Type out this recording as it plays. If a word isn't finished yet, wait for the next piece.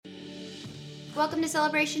Welcome to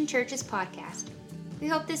Celebration Church's podcast. We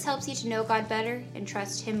hope this helps you to know God better and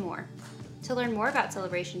trust Him more. To learn more about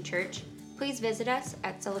Celebration Church, please visit us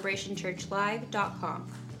at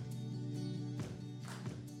celebrationchurchlive.com.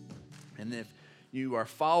 And if you are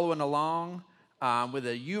following along with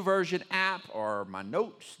a YouVersion app or my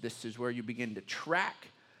notes, this is where you begin to track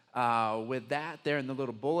with that there in the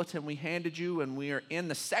little bulletin we handed you. And we are in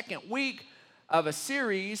the second week of a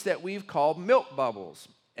series that we've called Milk Bubbles.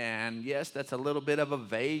 And yes, that's a little bit of a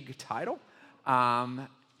vague title. But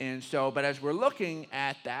as we're looking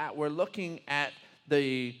at that, we're looking at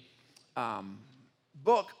the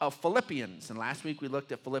book of Philippians. And last week we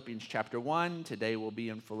looked at Philippians chapter 1. Today we'll be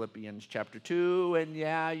in Philippians chapter 2. And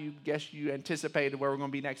you anticipated where we're going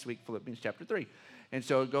to be next week, Philippians chapter 3. And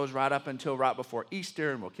so it goes right up until right before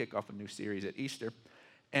Easter, and we'll kick off a new series at Easter.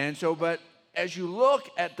 But as you look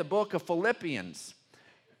at the book of Philippians,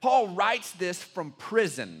 Paul writes this from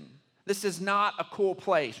prison. This is not a cool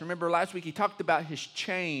place. Remember last week he talked about his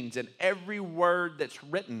chains, and every word that's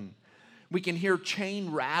written, we can hear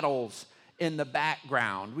chain rattles in the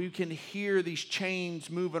background. We can hear these chains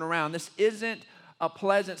moving around. This isn't a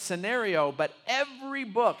pleasant scenario, but every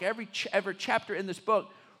book, every chapter in this book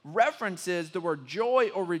references the word joy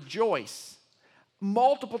or rejoice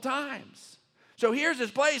multiple times. So here's this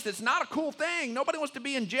place that's not a cool thing. Nobody wants to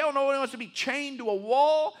be in jail. Nobody wants to be chained to a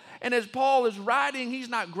wall. And as Paul is writing, he's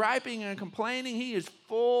not griping and complaining. He is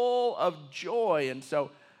full of joy. And so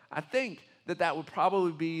I think that would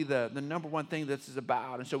probably be the number one thing this is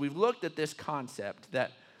about. And so we've looked at this concept that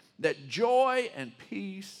joy and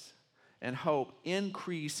peace and hope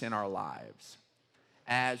increase in our lives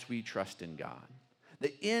as we trust in God.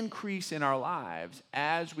 The increase in our lives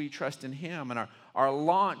as we trust in Him. And our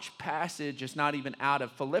launch passage is not even out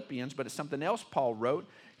of Philippians, but it's something else Paul wrote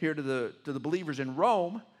here to the believers in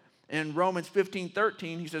Rome. In Romans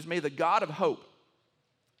 15:13, he says, "May the God of hope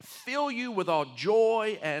fill you with all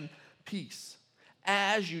joy and peace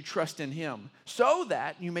as you trust in Him, so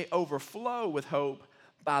that you may overflow with hope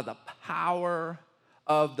by the power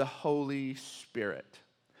of the Holy Spirit."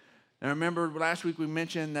 Now remember, last week we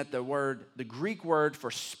mentioned that the Greek word for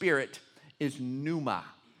spirit is pneuma,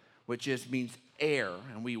 which means air.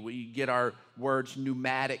 And we get our words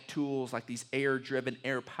pneumatic tools, like these air-driven,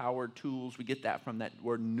 air-powered tools. We get that from that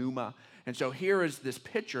word pneuma. And so here is this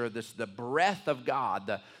picture of the breath of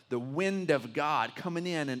God, the wind of God coming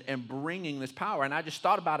in and bringing this power. And I just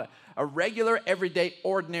thought about a regular, everyday,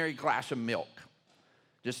 ordinary glass of milk.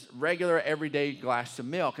 Just regular, everyday glass of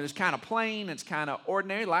milk. And it's kind of plain, it's kind of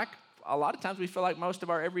ordinary, like a lot of times we feel like most of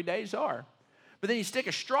our everydays are. But then you stick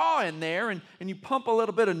a straw in there and you pump a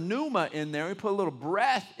little bit of pneuma in there, you put a little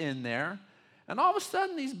breath in there, and all of a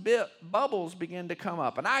sudden these bubbles begin to come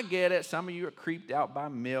up. And I get it, some of you are creeped out by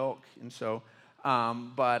milk, and so,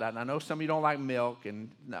 but I know some of you don't like milk and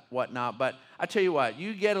whatnot, but I tell you what,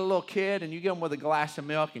 you get a little kid and you give them with a glass of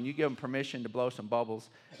milk and you give them permission to blow some bubbles,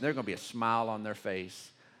 and there's going to be a smile on their face.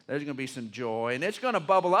 There's going to be some joy, and it's going to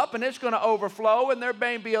bubble up, and it's going to overflow, and there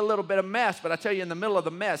may be a little bit of mess, but I tell you, in the middle of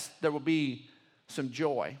the mess, there will be some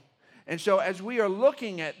joy. And so as we are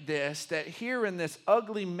looking at this, that here in this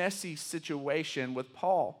ugly, messy situation with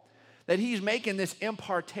Paul, that he's making this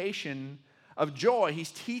impartation of joy.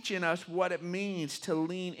 He's teaching us what it means to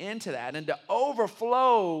lean into that and to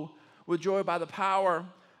overflow with joy by the power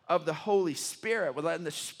of the Holy Spirit. We're letting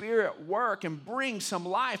the Spirit work and bring some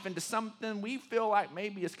life into something we feel like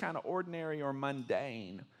maybe is kind of ordinary or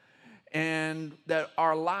mundane. And that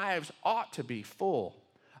our lives ought to be full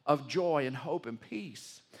of joy and hope and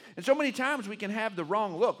peace. And so many times we can have the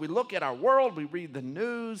wrong look. We look at our world, we read the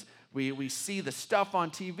news, we see the stuff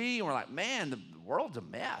on TV, and we're like, man, the world's a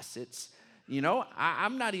mess. It's,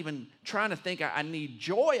 I'm not even trying to think I need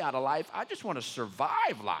joy out of life. I just want to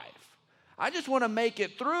survive life. I just want to make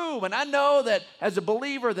it through. And I know that as a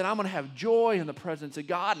believer that I'm going to have joy in the presence of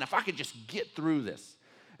God. And if I could just get through this,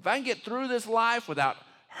 if I can get through this life without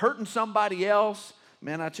hurting somebody else,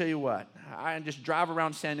 man, I tell you what, I can just drive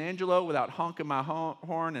around San Angelo without honking my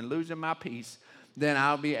horn and losing my peace, then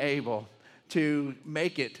I'll be able to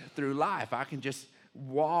make it through life. I can just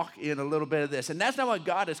walk in a little bit of this. And that's not what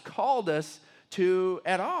God has called us to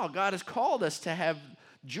at all. God has called us to have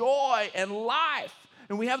joy and life.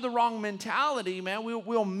 And we have the wrong mentality, man.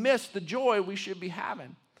 We'll miss the joy we should be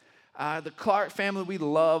having. The Clark family, we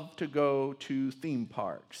love to go to theme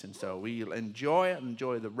parks. And so we enjoy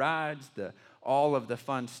the rides, all of the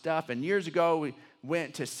fun stuff. And years ago, we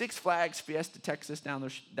went to Six Flags Fiesta, Texas, down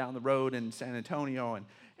the road in San Antonio.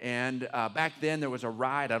 And back then, there was a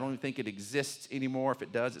ride. I don't even think it exists anymore. If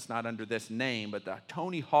it does, it's not under this name. But the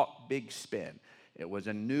Tony Hawk Big Spin. It was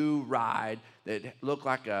a new ride that looked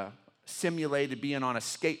like a simulated being on a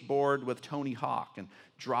skateboard with Tony Hawk and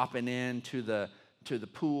dropping into the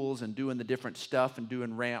pools and doing the different stuff and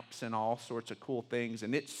doing ramps and all sorts of cool things.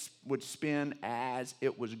 And it would spin as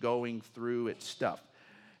it was going through its stuff.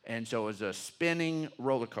 And so it was a spinning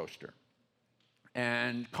roller coaster.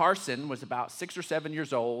 And Carson was about 6 or 7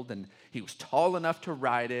 years old, and he was tall enough to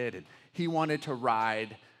ride it, and he wanted to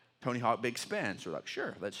ride Tony Hawk Big Spin. So we're like,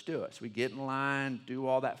 sure, let's do it. So we get in line, do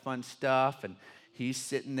all that fun stuff, and he's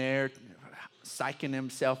sitting there psyching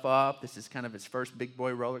himself up. This is kind of his first big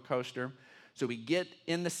boy roller coaster. So we get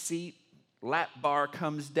in the seat, lap bar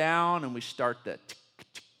comes down, and we start the tick,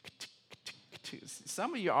 tick, tick, tick, tick.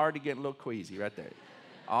 Some of you are already getting a little queasy right there.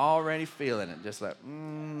 Already feeling it, just like,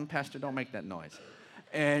 Pastor, don't make that noise.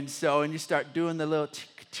 And you start doing the little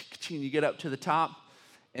tick, tick, tick, and you get up to the top,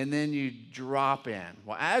 and then you drop in.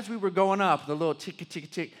 Well, as we were going up, the little tick, tick,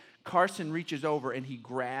 tick, Carson reaches over, and he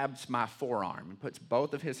grabs my forearm and puts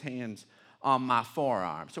both of his hands on my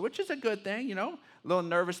forearm. So which is a good thing, a little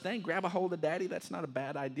nervous thing. Grab a hold of Daddy, that's not a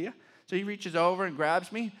bad idea. So he reaches over and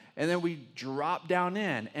grabs me, and then we drop down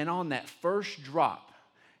in. And on that first drop,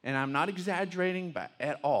 and I'm not exaggerating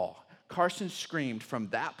at all, Carson screamed from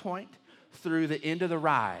that point through the end of the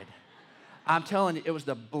ride. I'm telling you, it was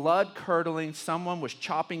the blood-curdling, someone was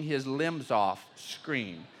chopping his limbs off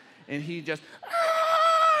scream. And he just,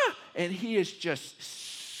 ah! And he is just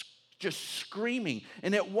screaming.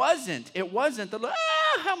 And it wasn't the,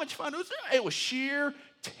 how much fun was it? It was sheer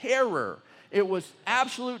terror. It was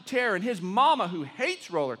absolute terror. And his mama, who hates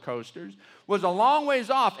roller coasters, was a long ways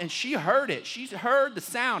off, and she heard it. She heard the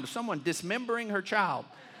sound of someone dismembering her child.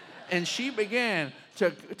 And she began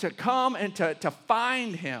to come and to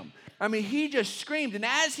find him. I mean, he just screamed. And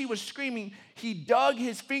as he was screaming, he dug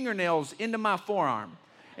his fingernails into my forearm.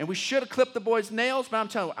 And we should have clipped the boy's nails, but I'm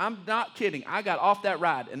telling you, I'm not kidding. I got off that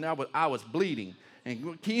ride, and I was bleeding.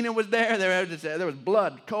 And Keenan was there. There was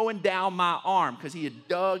blood going down my arm because he had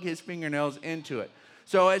dug his fingernails into it.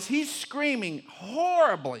 So as he's screaming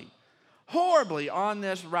horribly on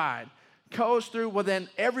this ride, goes through, well, then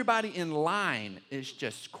everybody in line is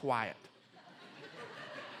just quiet.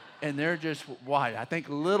 And they're just white. I think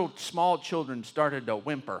little small children started to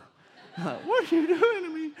whimper. What are you doing to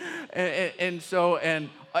me? And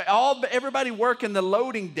everybody working the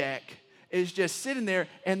loading deck is just sitting there,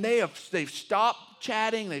 and they've stopped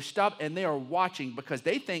chatting, they've stopped, and they are watching because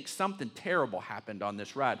they think something terrible happened on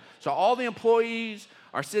this ride. So all the employees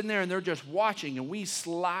are sitting there, and they're just watching, and we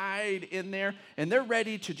slide in there, and they're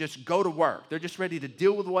ready to just go to work. They're just ready to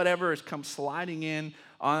deal with whatever has come sliding in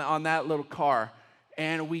on that little car.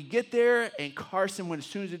 And we get there, and Carson, as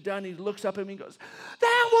soon as it's done, he looks up at me and goes,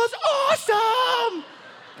 "That was awesome!"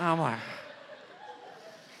 And I'm like,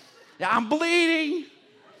 yeah, I'm bleeding.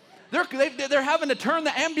 They're having to turn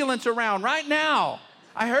the ambulance around right now.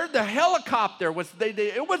 I heard the helicopter it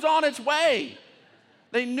was on its way.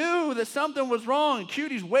 They knew that something was wrong.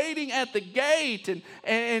 Cutie's waiting at the gate, and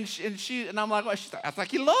I'm like, well, I was like,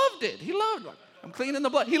 he loved it. He loved it. I'm cleaning the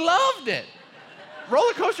blood. He loved it.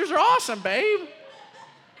 Roller coasters are awesome, babe.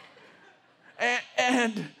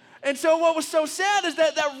 And so what was so sad is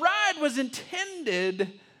that ride was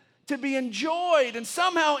intended to be enjoyed, and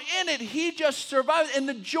somehow in it he just survived, and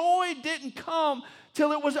the joy didn't come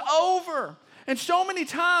till it was over. And so many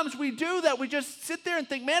times we do that. We just sit there and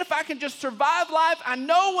think, man, if I can just survive life, I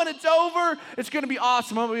know when it's over, it's going to be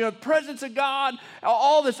awesome. I'm going to be in the presence of God.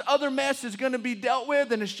 All this other mess is going to be dealt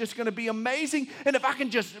with, and it's just going to be amazing. And if I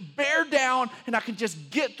can just bear down and I can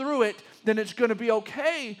just get through it, then it's going to be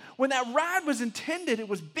okay. When that ride was intended, it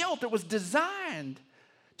was built, it was designed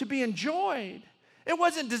to be enjoyed. It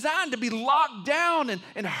wasn't designed to be locked down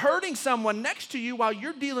and hurting someone next to you while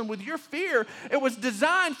you're dealing with your fear. It was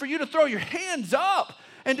designed for you to throw your hands up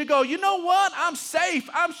and to go, you know what? I'm safe.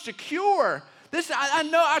 I'm secure. I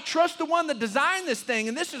know I trust the one that designed this thing,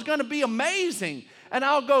 and this is going to be amazing. And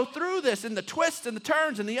I'll go through this, and the twists and the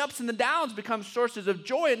turns and the ups and the downs become sources of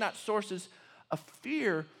joy and not sources of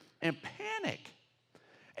fear and panic.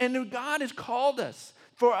 And God has called us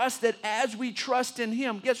for us that as we trust in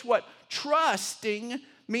Him, guess what? Trusting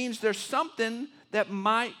means there's something that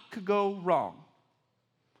could go wrong.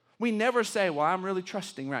 We never say, well, I'm really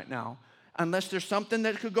trusting right now, unless there's something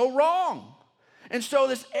that could go wrong. And so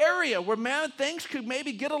this area where things could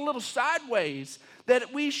maybe get a little sideways,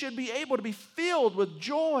 that we should be able to be filled with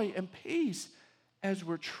joy and peace as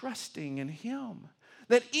we're trusting in Him.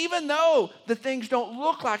 That even though the things don't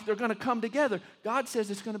look like they're going to come together, God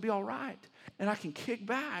says it's going to be all right. And I can kick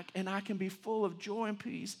back and I can be full of joy and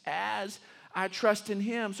peace as I trust in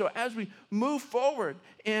Him. So as we move forward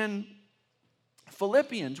in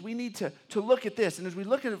Philippians, we need to look at this. And as we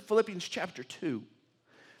look at Philippians chapter 2,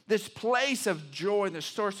 this place of joy, this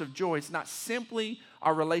source of joy, it's not simply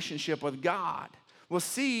our relationship with God. We'll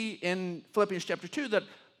see in Philippians chapter 2 that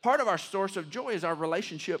part of our source of joy is our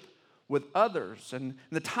relationship with others. And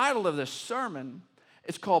the title of this sermon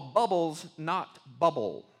is called Bubbles, Not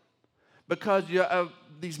Bubble. Because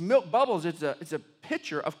these milk bubbles, it's a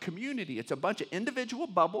picture of community. It's a bunch of individual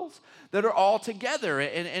bubbles that are all together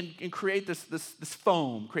and create this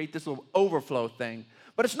foam, create this little overflow thing.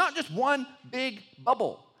 But it's not just one big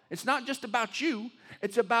bubble. It's not just about you.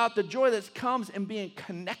 It's about the joy that comes in being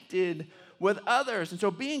connected with others. And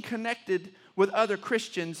so being connected with other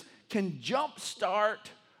Christians can jumpstart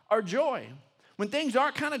our joy. When things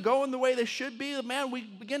aren't kind of going the way they should be, man, we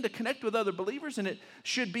begin to connect with other believers, and it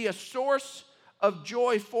should be a source of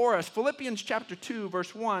joy for us. Philippians chapter 2,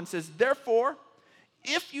 verse 1 says, therefore,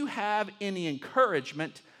 if you have any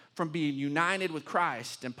encouragement from being united with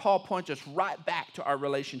Christ, and Paul points us right back to our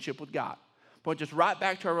relationship with God. Points us right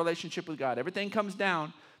back to our relationship with God. Everything comes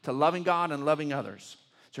down to loving God and loving others.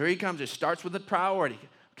 So here he comes. It starts with a priority.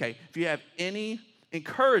 Okay, if you have any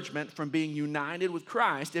encouragement from being united with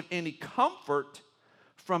Christ, if any comfort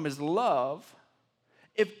from his love,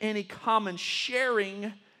 if any common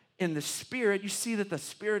sharing in the Spirit, you see that the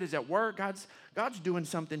Spirit is at work. God's doing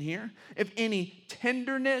something here. If any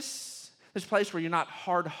tenderness, this place where you're not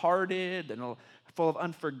hard-hearted and full of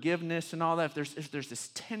unforgiveness and all that, if there's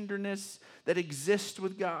this tenderness that exists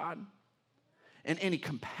with God, and any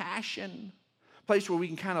compassion, place where we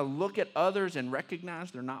can kind of look at others and recognize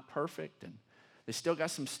they're not perfect and they still got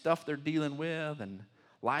some stuff they're dealing with, and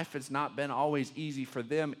life has not been always easy for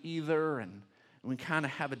them either, and we kind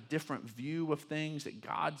of have a different view of things, that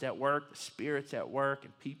God's at work, the Spirit's at work,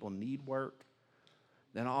 and people need work.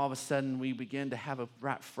 Then all of a sudden we begin to have a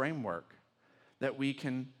right framework that we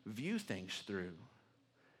can view things through.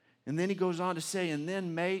 And then he goes on to say, and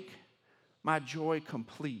then make my joy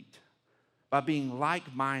complete by being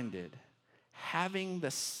like-minded, having the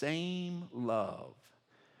same love,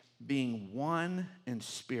 being one in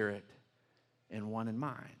spirit and one in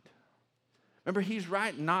mind. Remember, he's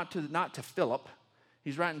writing not to Philip.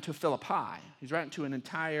 He's writing to Philippi. He's writing to an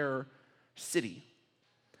entire city.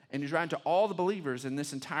 And he's writing to all the believers in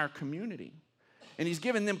this entire community. And he's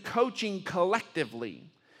giving them coaching collectively.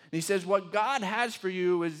 And he says, what God has for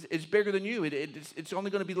you is bigger than you. It's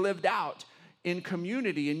only going to be lived out in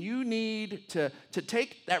community, and you need to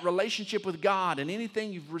take that relationship with God and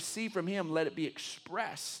anything you've received from him, let it be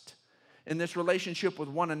expressed in this relationship with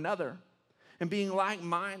one another and being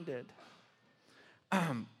like-minded.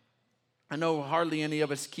 I know hardly any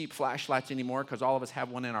of us keep flashlights anymore because all of us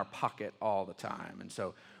have one in our pocket all the time, and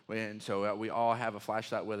so we all have a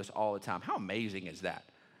flashlight with us all the time. How amazing is that?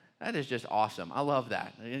 That is just awesome. I love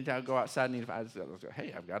that. Anytime I go outside and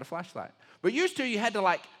hey, I've got a flashlight. But used to, you had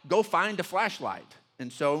to go find a flashlight.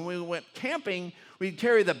 And so when we went camping, we'd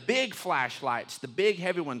carry the big flashlights, the big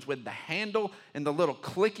heavy ones with the handle and the little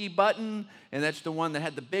clicky button. And that's the one that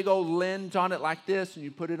had the big old lens on it like this. And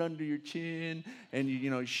you put it under your chin and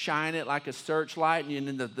you shine it like a searchlight. And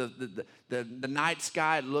in the night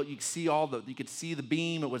sky, you could see the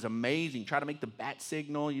beam. It was amazing. Try to make the bat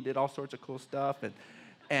signal. You did all sorts of cool stuff.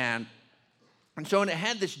 And so it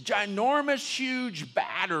had this ginormous, huge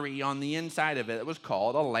battery on the inside of it. It was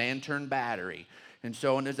called a lantern battery. And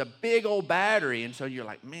there's a big old battery. And so you're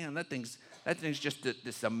like, man, that thing's just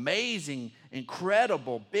this amazing,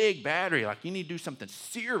 incredible big battery. Like, you need to do something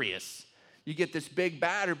serious. You get this big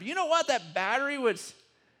battery. But you know what? That battery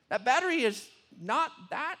is not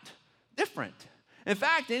that different. In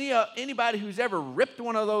fact, anybody who's ever ripped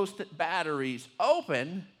one of those batteries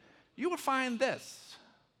open, you would find this.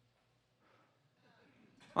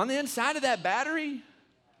 On the inside of that battery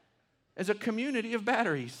is a community of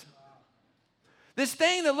batteries. This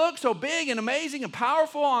thing that looks so big and amazing and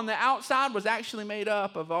powerful on the outside was actually made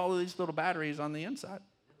up of all of these little batteries on the inside.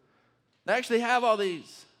 They actually have all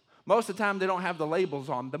these. Most of the time, they don't have the labels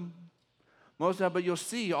on them. But you'll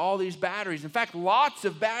see all these batteries. In fact, lots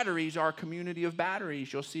of batteries are a community of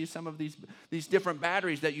batteries. You'll see some of these different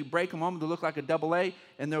batteries that you break them on to look like a AA,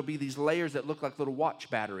 and there'll be these layers that look like little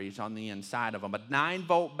watch batteries on the inside of them. A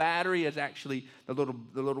 9-volt battery is actually the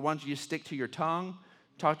little ones you stick to your tongue.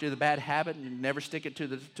 Talk to you the bad habit, and you never stick it to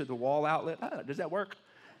the wall outlet. Does that work?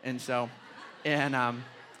 And so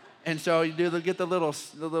you get the little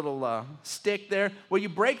stick there. Well, you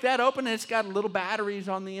break that open, and it's got little batteries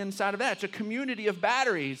on the inside of that. It's a community of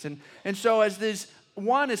batteries. And so as this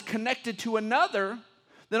one is connected to another,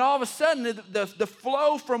 then all of a sudden the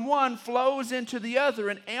flow from one flows into the other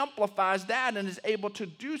and amplifies that and is able to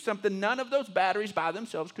do something none of those batteries by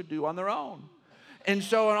themselves could do on their own. And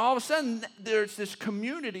all of a sudden, there's this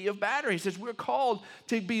community of battery. He says we're called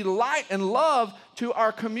to be light and love to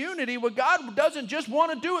our community. Well, God doesn't just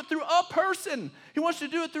want to do it through a person. He wants to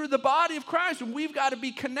do it through the body of Christ, and we've got to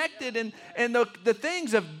be connected. And the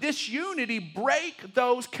things of disunity break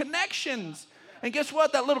those connections. And guess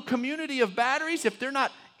what? That little community of batteries, if they're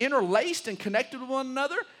not interlaced and connected with one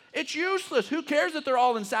another, it's useless. Who cares that they're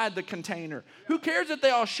all inside the container? Who cares that they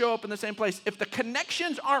all show up in the same place? If the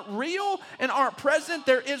connections aren't real and aren't present,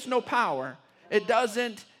 there is no power. It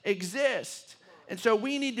doesn't exist. And so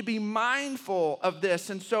we need to be mindful of this.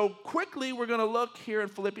 And so quickly we're going to look here in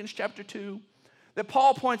Philippians chapter 2 that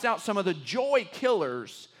Paul points out some of the joy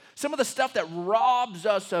killers, some of the stuff that robs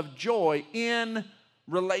us of joy in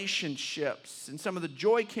relationships, and some of the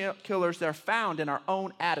joy killers that are found in our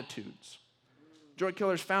own attitudes. Joy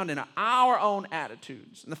killers found in our own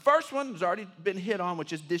attitudes. And the first one has already been hit on,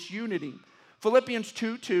 which is disunity. Philippians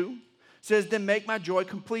 2:2 says, then make my joy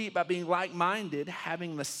complete by being like-minded,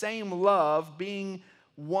 having the same love, being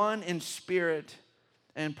one in spirit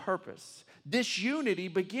and purpose. Disunity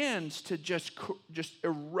begins to just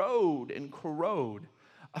erode and corrode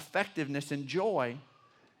effectiveness and joy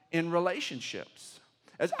in relationships.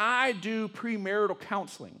 As I do premarital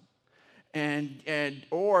counseling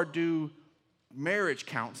or do marriage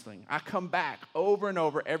counseling, I come back over and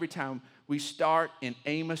over every time we start in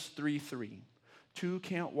Amos 3:3. Two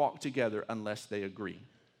can't walk together unless they agree.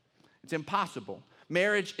 It's impossible.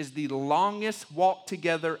 Marriage is the longest walk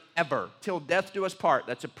together ever. Till death do us part.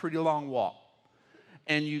 That's a pretty long walk.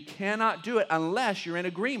 And you cannot do it unless you're in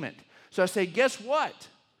agreement. So I say, guess what?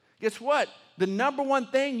 Guess what? The number one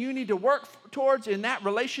thing you need to work towards in that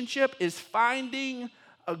relationship is finding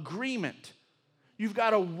agreement. You've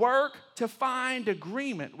got to work to find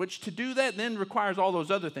agreement, which to do that then requires all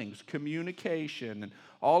those other things, communication and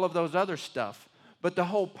all of those other stuff. But the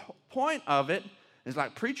whole point of it is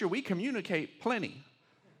like, preacher, we communicate plenty.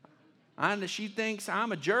 She thinks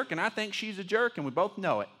I'm a jerk, and I think she's a jerk, and we both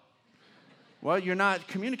know it. Well, you're not.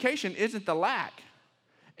 Communication isn't the lack.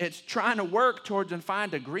 It's trying to work towards and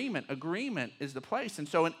find agreement. Agreement is the place. And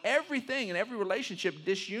so in everything, in every relationship,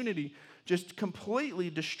 disunity just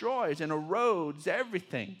completely destroys and erodes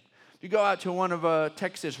everything. You go out to one of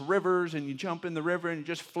Texas rivers and you jump in the river and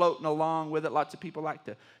you're just floating along with it. Lots of people like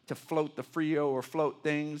to float the Frio or float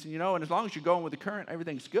things, and as long as you're going with the current,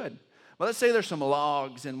 everything's good. Well, let's say there's some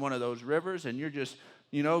logs in one of those rivers and you're just,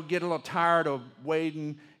 get a little tired of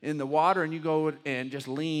wading in the water, and you go and just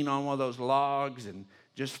lean on one of those logs and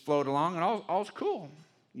just float along, and all's cool.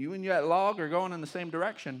 You and that log are going in the same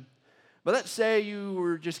direction. But let's say you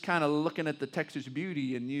were just kind of looking at the Texas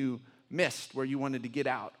beauty and you missed where you wanted to get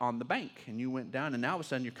out on the bank, and you went down, and now all of a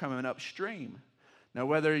sudden you're coming upstream. Now,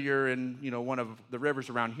 whether you're in, one of the rivers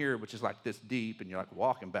around here, which is like this deep, and you're like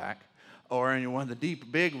walking back, or in one of the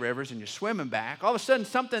deep, big rivers, and you're swimming back, all of a sudden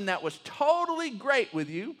something that was totally great with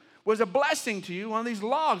you was a blessing to you, one of these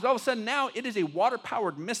logs. All of a sudden now it is a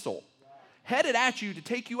water-powered missile headed at you to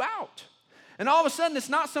take you out. And all of a sudden, it's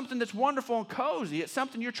not something that's wonderful and cozy. It's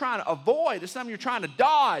something you're trying to avoid. It's something you're trying to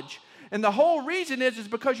dodge. And the whole reason is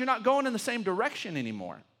because you're not going in the same direction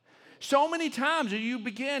anymore. So many times you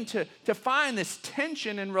begin to find this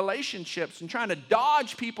tension in relationships and trying to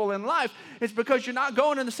dodge people in life. It's because you're not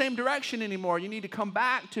going in the same direction anymore. You need to come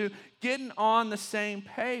back to getting on the same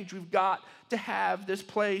page. We've got to have this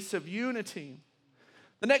place of unity.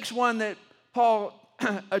 The next one that Paul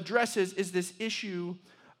addresses is this issue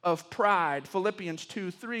of pride. Philippians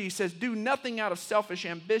 2:3 says, do nothing out of selfish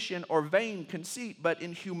ambition or vain conceit, but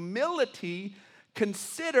in humility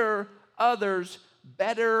consider others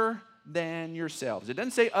better than yourselves. It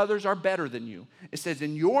doesn't say others are better than you. It says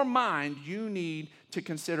in your mind you need to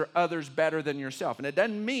consider others better than yourself. And it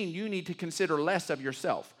doesn't mean you need to consider less of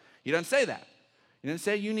yourself. He doesn't say that. He doesn't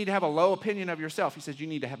say you need to have a low opinion of yourself. He says you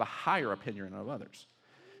need to have a higher opinion of others.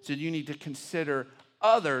 So you need to consider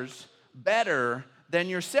others better than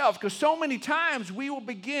yourself, because so many times we will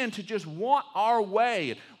begin to just want our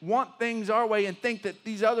way, want things our way, and think that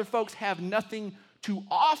these other folks have nothing to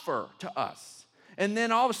offer to us. And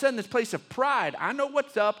then all of a sudden, this place of pride, I know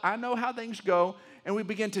what's up, I know how things go, and we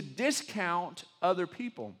begin to discount other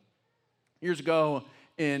people. Years ago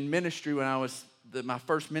in ministry, when I was my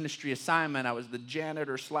first ministry assignment, I was the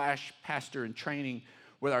janitor / pastor in training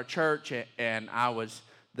with our church, and I was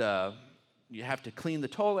you have to clean the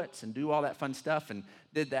toilets and do all that fun stuff, and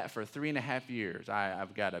did that for 3.5 years.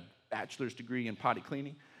 I've got a bachelor's degree in potty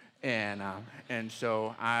cleaning, and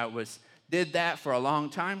so did that for a long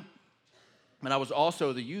time. And I was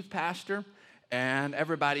also the youth pastor, and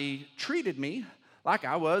everybody treated me like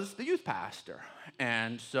I was the youth pastor.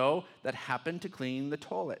 And so that happened to clean the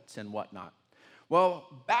toilets and whatnot. Well,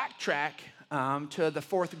 backtrack to the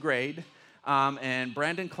fourth grade, and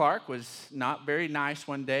Brandon Clark was not very nice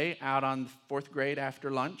one day out on fourth grade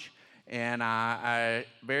after lunch, and I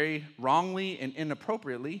very wrongly and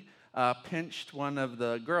inappropriately pinched one of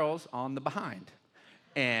the girls on the behind.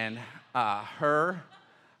 And her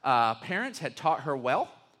parents had taught her well,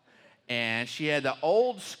 and she had the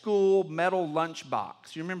old school metal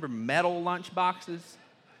lunchbox. You remember metal lunchboxes?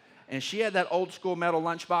 And she had that old school metal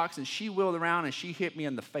lunchbox, and she wheeled around and she hit me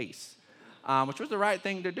in the face, which was the right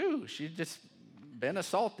thing to do. She'd just been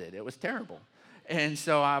assaulted. It was terrible. And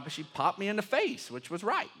so she popped me in the face, which was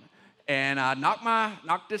right, and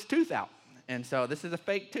knocked this tooth out. And so this is a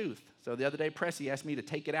fake tooth. So the other day, Pressy asked me to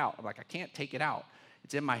take it out. I'm like, I can't take it out.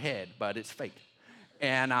 It's in my head, but it's fake.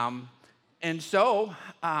 And so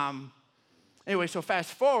anyway, so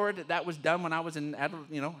fast forward, that was done when I was an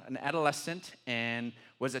adolescent and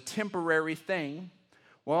was a temporary thing.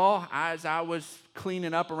 Well, as I was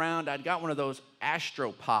cleaning up around, I'd got one of those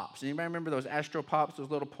Astro Pops. Anybody remember those Astro Pops,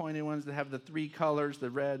 those little pointy ones that have the three colors,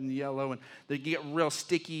 the red and the yellow, and they get real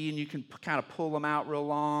sticky, and you can kind of pull them out real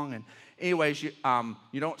long. And anyways, you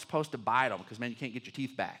don't supposed to bite them because, man, you can't get your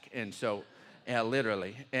teeth back. And so, yeah,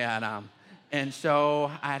 literally. And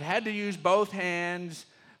so I'd had to use both hands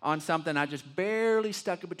on something. I just barely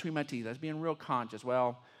stuck it between my teeth. I was being real conscious.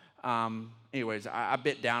 Well, anyways, I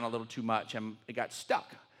bit down a little too much, and it got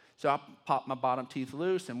stuck. So I popped my bottom teeth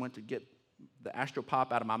loose and went to get the Astro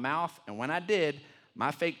Pop out of my mouth. And when I did,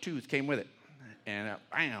 my fake tooth came with it. And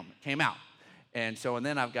bam, it came out. And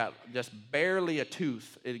then I've got just barely a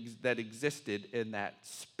tooth that existed in that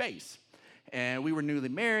space. And we were newly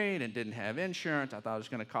married and didn't have insurance. I thought it was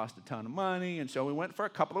going to cost a ton of money. And so we went for a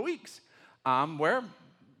couple of weeks where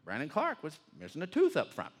Brandon Clark was missing a tooth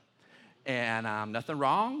up front. And nothing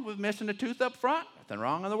wrong with missing a tooth up front. Nothing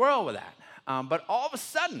wrong in the world with that. But all of a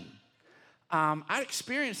sudden, I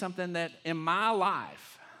experienced something that in my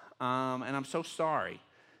life, and I'm so sorry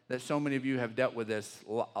that so many of you have dealt with this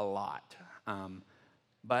a lot.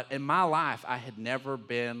 But in my life, I had never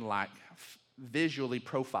been like visually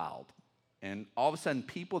profiled. And all of a sudden,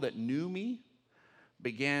 people that knew me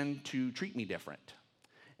began to treat me different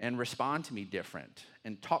and respond to me different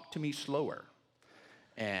and talk to me slower.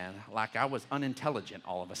 And like I was unintelligent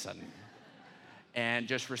all of a sudden. And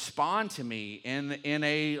just respond to me in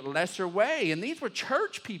a lesser way. And these were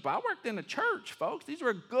church people. I worked in a church, folks. These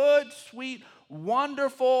were good, sweet,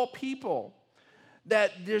 wonderful people.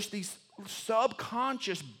 That there's these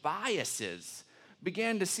subconscious biases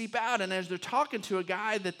began to seep out. And as they're talking to a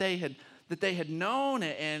guy that they had known,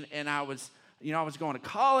 and I was going to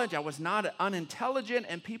college, I was not unintelligent,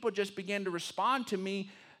 and people just began to respond to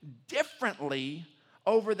me differently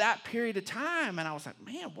over that period of time. And I was like,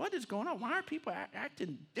 man, what is going on? Why are people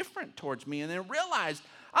acting different towards me? And then realized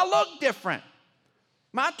I looked different.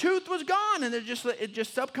 My tooth was gone, and it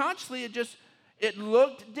just subconsciously, it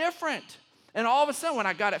looked different. And all of a sudden, when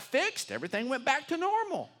I got it fixed, everything went back to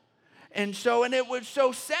normal. And it was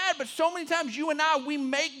so sad, but so many times you and I, we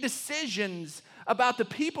make decisions about the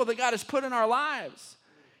people that God has put in our lives.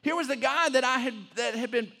 Here was the guy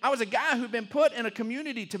I was a guy who'd been put in a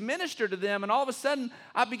community to minister to them, and all of a sudden,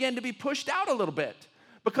 I began to be pushed out a little bit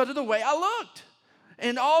because of the way I looked.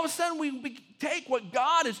 And all of a sudden, we take what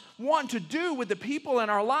God is wanting to do with the people in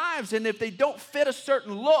our lives, and if they don't fit a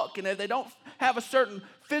certain look, and if they don't have a certain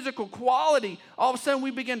physical quality, all of a sudden we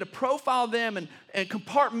begin to profile them and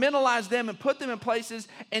compartmentalize them and put them in places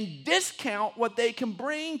and discount what they can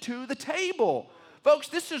bring to the table. Folks,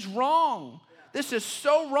 this is wrong. This is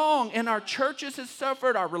so wrong, and our churches have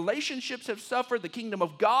suffered, our relationships have suffered, the kingdom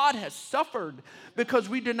of God has suffered because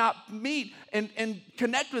we did not meet and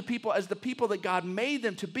connect with people as the people that God made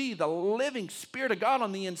them to be, the living Spirit of God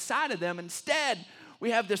on the inside of them. Instead,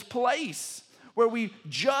 we have this place where we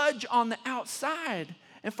judge on the outside,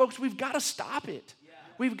 and folks, we've got to stop it.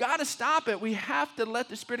 We've got to stop it. We have to let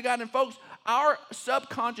the Spirit of God, and folks, our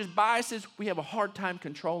subconscious biases, we have a hard time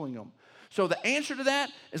controlling them. So the answer to that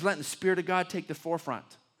is letting the Spirit of God take the forefront.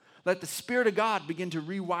 Let the Spirit of God begin to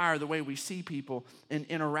rewire the way we see people and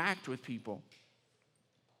interact with people.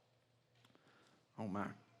 Oh my.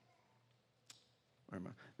 Where am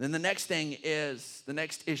I? Then the next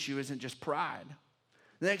issue isn't just pride.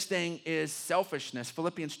 The next thing is selfishness.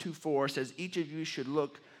 Philippians 2:4 says, each of you should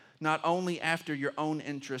look not only after your own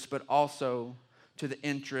interests, but also to the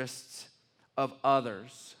interests of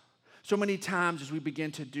others. So many times as we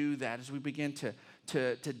begin to do that, as we begin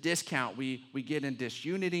to discount, we get in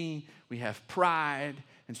disunity, we have pride,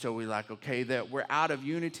 and so we're like, okay, that we're out of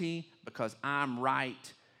unity because I'm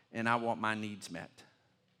right and I want my needs met.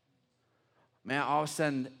 Man, all of a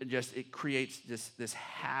sudden, it creates this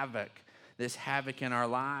havoc this havoc in our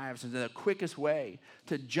lives. And the quickest way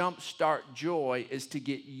to jumpstart joy is to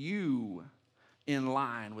get you in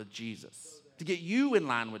line with Jesus. To get you in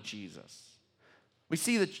line with Jesus. We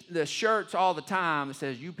see the shirts all the time that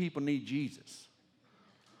says, you people need Jesus.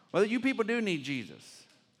 Well, you people do need Jesus.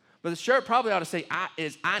 But the shirt probably ought to say,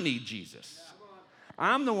 I need Jesus.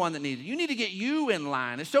 I'm the one that needs it. You need to get you in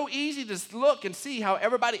line. It's so easy to look and see how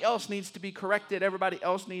everybody else needs to be corrected. Everybody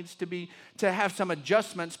else needs to have some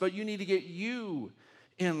adjustments, but you need to get you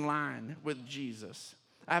in line with Jesus.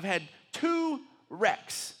 I've had 2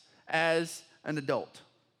 wrecks as an adult.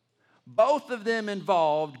 Both of them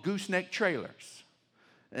involved gooseneck trailers.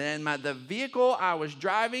 And the vehicle I was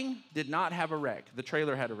driving did not have a wreck. The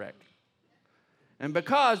trailer had a wreck. And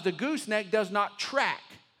because the gooseneck does not track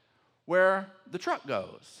where the truck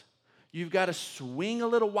goes, you've got to swing a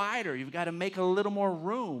little wider. You've got to make a little more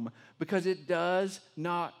room because it does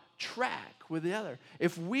not track with the other.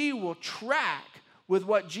 If we will track with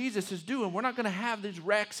what Jesus is doing, we're not going to have these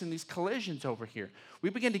wrecks and these collisions over here. We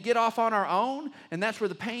begin to get off on our own, and that's where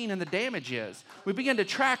the pain and the damage is. We begin to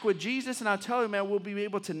track with Jesus, and I'll tell you, man, we'll be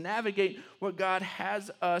able to navigate what God has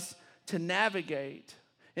us to navigate.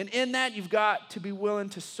 And in that, you've got to be willing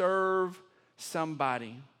to serve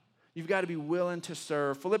somebody. You've got to be willing to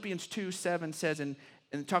serve. Philippians 2:7 says, and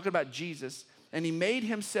talking about Jesus, and he made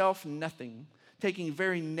himself nothing, taking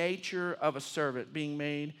very nature of a servant, being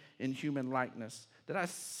made in human likeness. Did I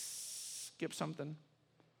skip something?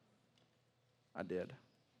 I did.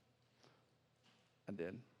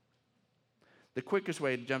 The quickest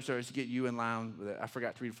way to jumpstart is to get you in line with it. I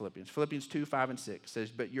forgot to read Philippians. Philippians 2:5-6 says,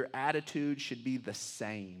 but your attitude should be the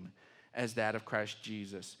same as that of Christ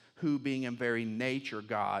Jesus, who being in very nature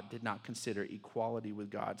God, did not consider equality with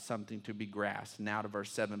God something to be grasped. Now to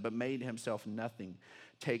verse 7, but made himself nothing,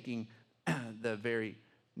 taking the very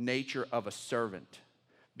nature of a servant,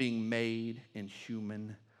 being made in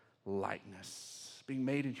human likeness. Being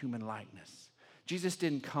made in human likeness. Jesus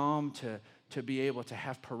didn't come to be able to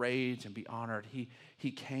have parades and be honored.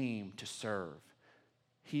 He came to serve.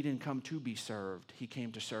 He didn't come to be served. He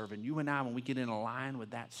came to serve. And you and I, when we get in line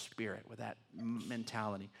with that spirit, with that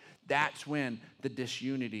mentality, that's when the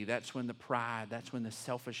disunity, that's when the pride, that's when the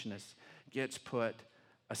selfishness gets put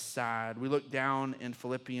aside. We look down in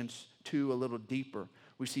Philippians 2 a little deeper.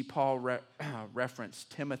 We see Paul reference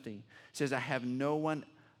Timothy. He says, I have no one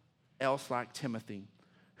else like Timothy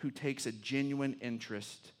who takes a genuine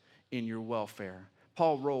interest in your welfare.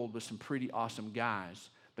 Paul rolled with some pretty awesome guys,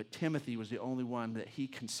 but Timothy was the only one that he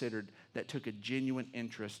considered that took a genuine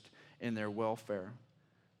interest in their welfare.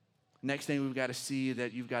 Next thing we've got to see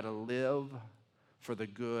that you've got to live for the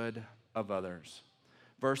good of others.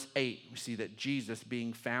 Verse 8, we see that Jesus,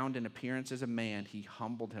 being found in appearance as a man, he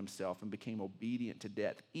humbled himself and became obedient to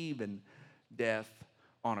death, even death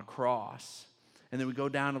on a cross. And then we go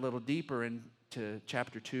down a little deeper into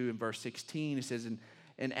chapter 2 and verse 16. It says,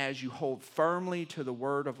 and as you hold firmly to the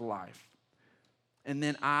word of life, and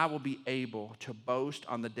then I will be able to boast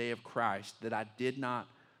on the day of Christ that I did not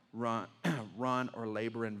run or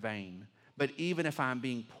labor in vain. But even if I'm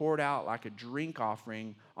being poured out like a drink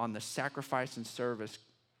offering on the sacrifice and service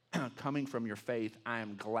coming from your faith, I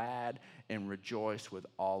am glad and rejoice with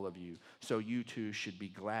all of you. So you too should be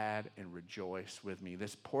glad and rejoice with me.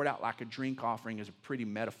 This poured out like a drink offering is a pretty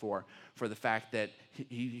metaphor for the fact that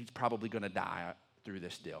he's probably going to die through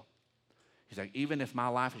this deal. He's like, even if my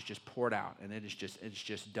life is just poured out and it's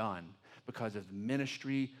just done because of the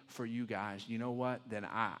ministry for you guys, you know what? Then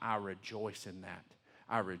I rejoice in that.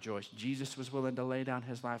 I rejoice. Jesus was willing to lay down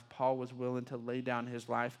his life. Paul was willing to lay down his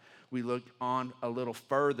life. We look on a little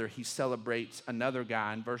further. He celebrates another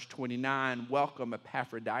guy in verse 29. Welcome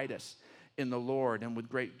Epaphroditus in the Lord, and with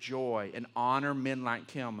great joy and honor men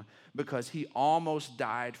like him, because he almost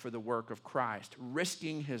died for the work of Christ,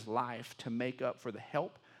 risking his life to make up for the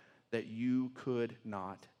help that you could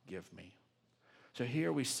not give me. So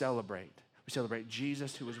here we celebrate. We celebrate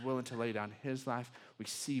Jesus, who was willing to lay down his life. We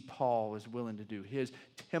see Paul is willing to do his.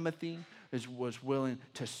 Timothy was willing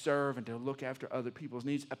to serve and to look after other people's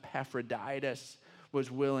needs. Epaphroditus was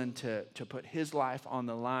willing to put his life on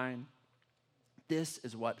the line. This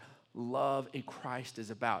is what love in Christ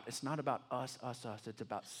is about. It's not about us. It's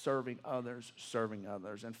about serving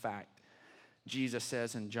others. In fact, Jesus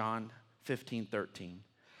says in John 15:13,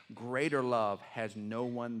 greater love has no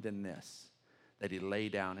one than this, that he lay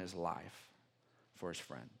down his life for his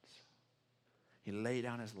friends. He laid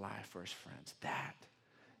down his life for his friends. That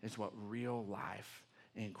is what real life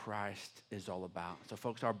in Christ is all about. So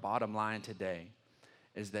folks, our bottom line today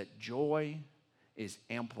is that joy is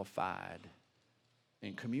amplified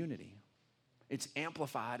in community. It's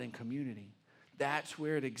amplified in community. That's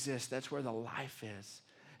where it exists. That's where the life is.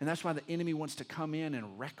 And that's why the enemy wants to come in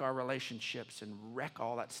and wreck our relationships and wreck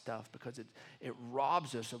all that stuff, because it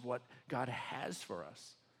robs us of what God has for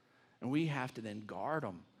us. And we have to then guard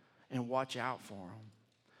them and watch out for them.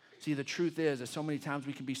 See, the truth is that so many times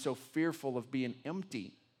we can be so fearful of being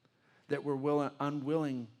empty that we're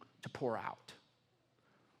unwilling to pour out.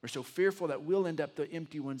 We're so fearful that we'll end up the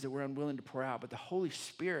empty ones that we're unwilling to pour out. But the Holy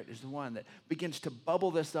Spirit is the one that begins to bubble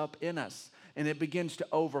this up in us, and it begins to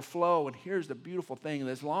overflow. And here's the beautiful thing.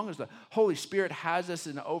 As long as the Holy Spirit has us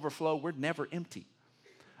in the overflow, we're never empty.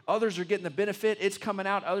 Others are getting the benefit. It's coming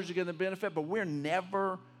out. Others are getting the benefit, but we're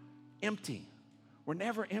never empty. We're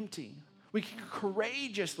never empty. We can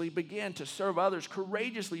courageously begin to serve others,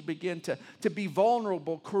 courageously begin to be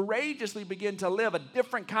vulnerable, courageously begin to live a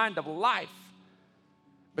different kind of life,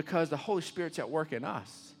 because the Holy Spirit's at work in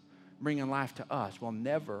us, bringing life to us. We'll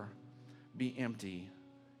never be empty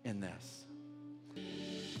in this.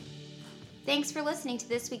 Thanks for listening to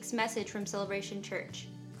this week's message from Celebration Church.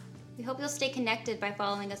 We hope you'll stay connected by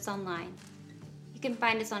following us online. You can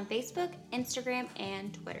find us on Facebook, Instagram,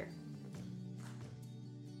 and Twitter.